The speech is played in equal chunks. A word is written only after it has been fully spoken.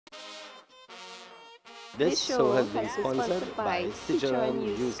This show has been sponsored by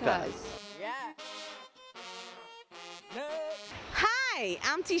Sijaran Used Cars. Hi,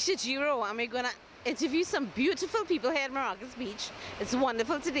 I'm Teesha and we're going to interview some beautiful people here at Maracas Beach. It's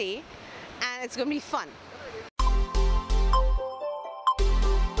wonderful today and it's going to be fun.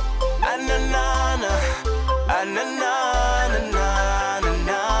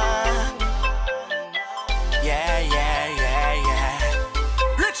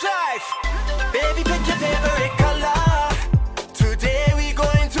 Rich life, baby, pick your favorite color. Today we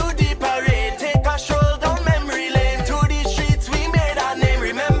going to the parade. Take a stroll down memory lane. To the streets we made our name,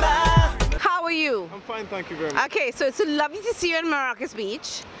 remember? How are you? I'm fine, thank you very much. Okay, so it's lovely to see you in Maracas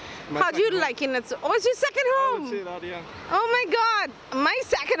Beach. How do you like it? Oh, it's your second I home? would say that, yeah. Oh my God, my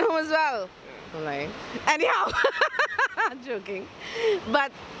second home as well. Right. Anyhow, I'm joking.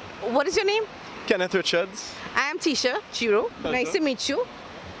 But what is your name? Kenneth Richards. I am Teesha Chiro. Nice to meet you.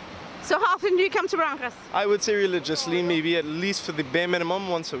 So how often do you come to Maracas? I would say religiously, maybe at least for the bare minimum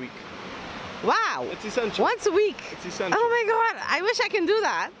once a week. Wow. It's essential. Once a week? It's essential. Oh my God, I wish I can do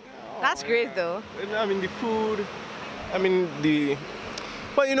that. That's great though. I mean the food, I mean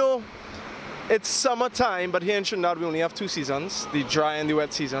well, you know, it's summertime, but here in Trinidad we only have two seasons, the dry and the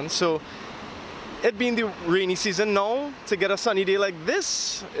wet season. So it being the rainy season now, to get a sunny day like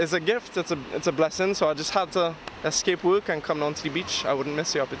this is a gift, it's a blessing. So I just had to escape work and come down to the beach. I wouldn't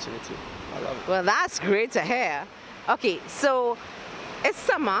miss the opportunity. I love it. Well, that's great to hear. Okay, so it's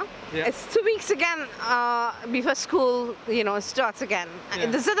summer. Yeah. It's 2 weeks again before school, you know, starts again. Yeah.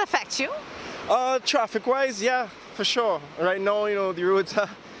 Does it affect you? Traffic-wise, yeah, for sure. Right now, you know, the roads are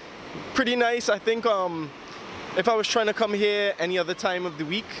pretty nice. I think if I was trying to come here any other time of the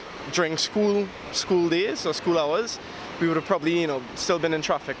week during school days or school hours, we would have probably, you know, still been in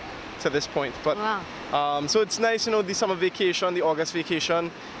traffic to this point. But wow. so it's nice, you know, the summer vacation, the August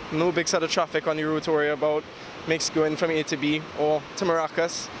vacation, no big set of traffic on the road to worry about. Makes going from A to B or to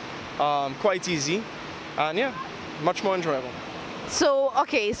Maracas quite easy, and yeah, much more enjoyable. So,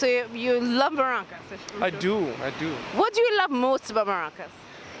 okay, so you love Maracas? I do. What do you love most about Maracas?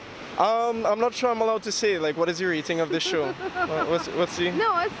 I'm not sure I'm allowed to say, like, what is your rating of this show? What's the...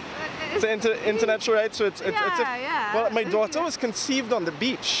 No, it's an internet show, right? So it's yeah. Well, my daughter was conceived on the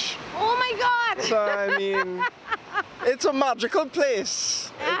beach. Oh my God! So, I mean, it's a magical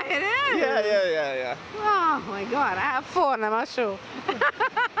place. Yeah, it is. Yeah. Oh my God, I have 4 and I'm not sure.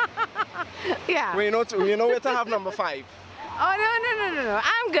 Yeah. We know where to have number 5. Oh, no.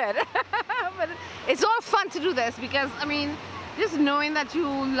 I'm good. But it's all fun to do this because, I mean, just knowing that you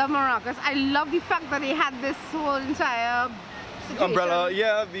love Maracas, I love the fact that they had this whole entire situation. Umbrella,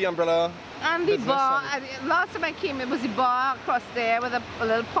 yeah, the umbrella. And the bar, last time I came, it was the bar across there with a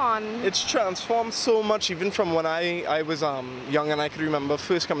little pond. It's transformed so much, even from when I was young and I could remember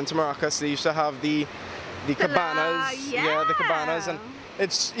first coming to Maracas. They used to have the cabanas, yeah, the cabanas, and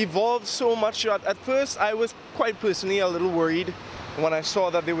it's evolved so much. At first, I was quite personally a little worried when I saw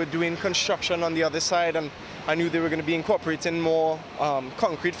that they were doing construction on the other side, and I knew they were going to be incorporating more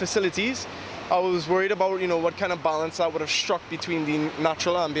concrete facilities. I was worried about, you know, what kind of balance that would have struck between the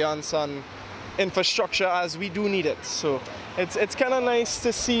natural ambience and infrastructure, as we do need it. So it's kind of nice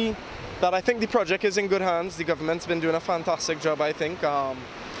to see that. I think the project is in good hands. The government's been doing a fantastic job, I think, and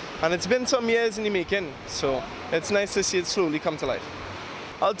it's been some years in the making. So it's nice to see it slowly come to life.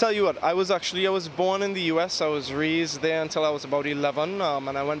 I'll tell you what, I was born in the US. I was raised there until I was about 11,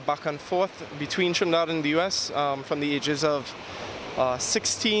 and I went back and forth between Trinidad and the US from the ages of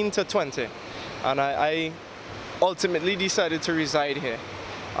 16 to 20. And I ultimately decided to reside here.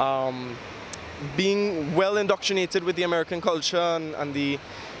 Being well indoctrinated with the American culture and the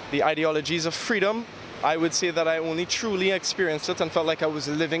ideologies of freedom, I would say that I only truly experienced it and felt like I was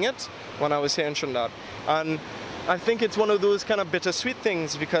living it when I was here in Trinidad. And I think it's one of those kind of bittersweet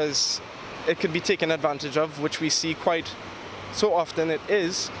things because it could be taken advantage of, which we see quite so often it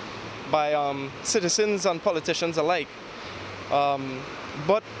is, by citizens and politicians alike.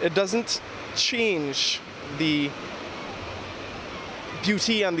 But it doesn't change the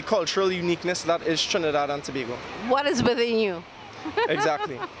beauty and the cultural uniqueness that is Trinidad and Tobago. What is within you?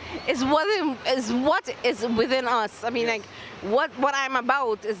 Exactly. Is what is within us. I mean, like, what I'm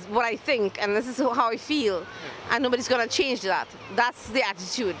about is what I think, and this is how I feel, and nobody's gonna change that. That's the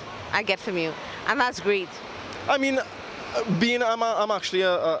attitude I get from you, and that's great. I mean, I'm actually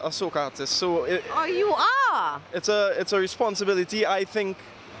a soca artist, so oh, you are. It's a responsibility, I think,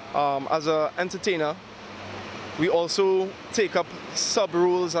 as an entertainer. We also take up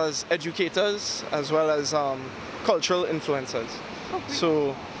sub-roles as educators as well as cultural influencers. Okay.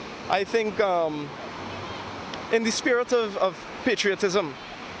 So I think in the spirit of patriotism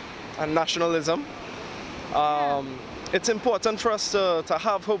and nationalism, It's important for us to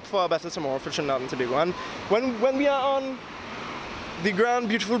have hope for a better tomorrow for Trinidad and Tobago. And when we are on the grand,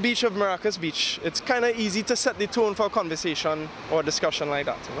 beautiful beach of Maracas Beach, it's kind of easy to set the tone for a conversation or a discussion like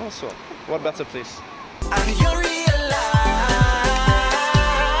that, you know? So, what better place? And you realize.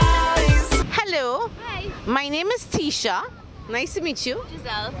 Hello. Hi. My name is Teesha. Nice to meet you.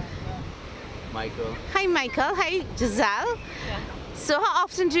 Giselle. Michael. Hi, Michael. Hi, Giselle. Yeah. So how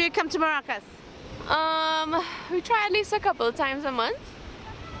often do you come to Maracas? We try at least a couple of times a month.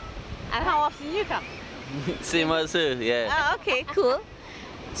 And how often do you come? Same as her, yeah. Oh, okay, cool.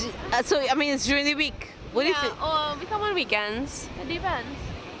 So, I mean, it's during the week. What do you think? We come on weekends. It depends.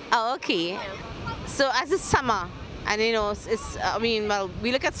 Oh, okay. Yeah. So, as it's summer, and you know, it's, I mean, well,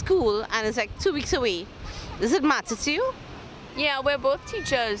 we look at school and it's like 2 weeks away. Does it matter to you? Yeah, we're both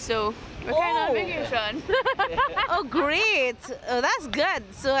teachers, so we're kind of on Oh. vacation. Oh, great. Oh, that's good.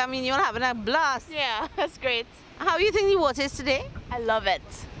 So, I mean, you're having a blast. Yeah, that's great. How do you think the water is today? I love it.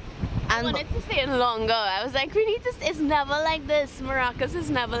 I And wanted to stay in longer. I was like, we need to, it's never like this. Maracas is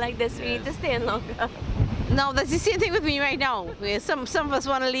never like this. We need to stay in longer. no, that's the same thing with me right now. Some of us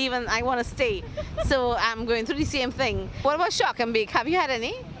want to leave and I want to stay. So I'm going through the same thing. What about Shock and Bake? Have you had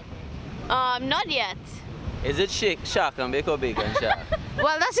any? Not yet. Is it shark and bake or bacon shark?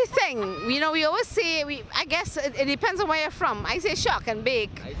 Well, that's the thing. You know, we always say, I guess it depends on where you're from. I say Shock and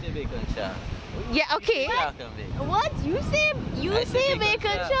Bake. I say bacon shark. Yeah, okay. Shark and bake. What? You I say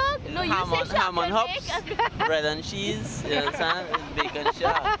bacon shark? No, you say shark ham and and hops, bake. bread and cheese, you understand? It's bacon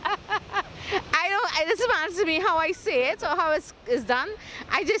shark. It doesn't matter to me how I say it or how it's done.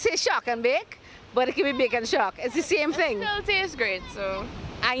 I just say Shock and Bake, but it can be Bake and Shock. It's the same thing. Still tastes great, so.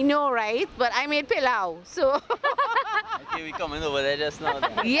 I know, right? But I made pilau, so. Okay, we coming over there just now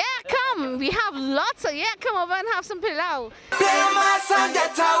then. Yeah, come. We have lots of, come over and have some pilau. Play my song,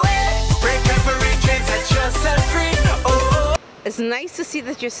 get away. Break every chain, set yourself free. Oh. It's nice to see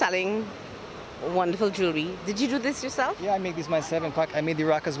that you're selling wonderful jewelry. Did you do this yourself? Yeah, I make these myself. In fact, I made the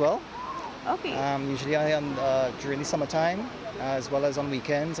rack as well. Okay. Usually I am during the summertime, as well as on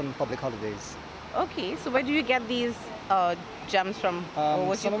weekends and public holidays. Okay, so where do you get these gems from? Or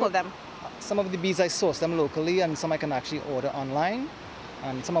what do you call them? Some of the beads I source them locally, and some I can actually order online.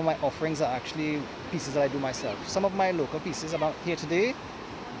 And some of my offerings are actually pieces that I do myself. Some of my local pieces are not here today,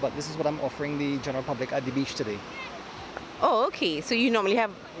 but this is what I'm offering the general public at the beach today. Oh, okay. So you normally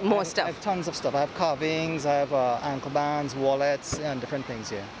have more I stuff. have tons of stuff. I have carvings, I have ankle bands, wallets, and different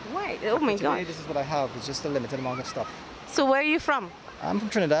things here. Right. Oh my Today, God. this is what I have. It's just a limited amount of stuff. So where are you from? I'm from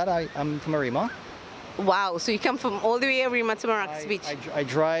Trinidad. I'm from Arima. Wow. So you come from all the way Arima to Maracas Beach. I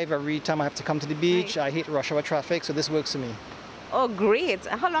drive every time I have to come to the beach. Right. I hate rush hour traffic, so this works for me. Oh, great.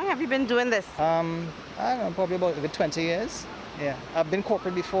 How long have you been doing this? I don't know, probably about 20 years. Yeah, I've been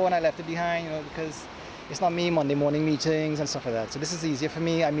corporate before and I left it behind, you know, because it's not me Monday morning meetings and stuff like that. So this is easier for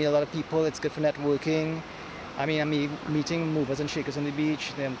me. I meet a lot of people. It's good for networking. I mean, I'm meeting movers and shakers on the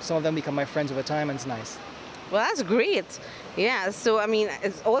beach. Some of them become my friends over time, and it's nice. Well, that's great. Yeah. So I mean,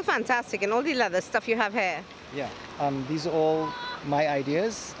 it's all fantastic, and all the leather stuff you have here. Yeah, these are all my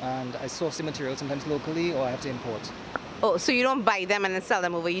ideas, and I source the material sometimes locally, or I have to import. Oh, so you don't buy them and then sell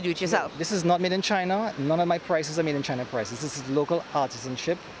them over, you do it yourself? This is not made in China. None of my prices are made in China prices. This is local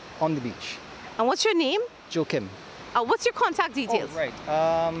artisanship on the beach. And what's your name? Joe Kim. What's your contact details? Oh, right.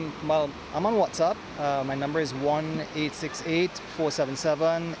 Well, I'm on WhatsApp. My number is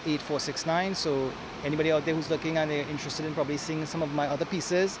 1-868-477-8469. So anybody out there who's looking and they're interested in probably seeing some of my other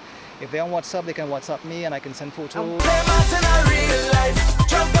pieces, if they're on WhatsApp, they can WhatsApp me and I can send photos. Play mass in a real life.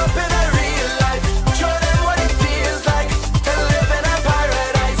 Jump up in a real life. Show them what it feels like to live in a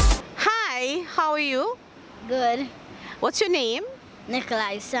paradise. Hi, how are you? Good. What's your name?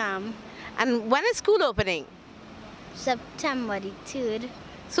 Nikolai Sam. And when is school opening? September the 3rd.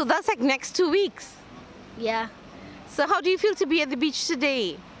 So that's like next 2 weeks. Yeah. So how do you feel to be at the beach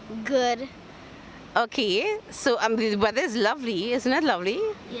today? Good. Okay, so the weather is lovely, isn't it lovely?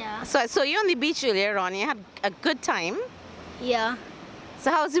 Yeah. So I saw you on the beach earlier on, you had a good time. Yeah.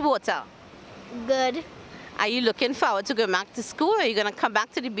 So how's the water? Good. Are you looking forward to going back to school, or are you going to come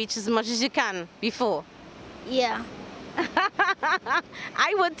back to the beach as much as you can before? Yeah.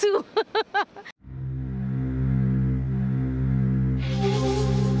 I would too.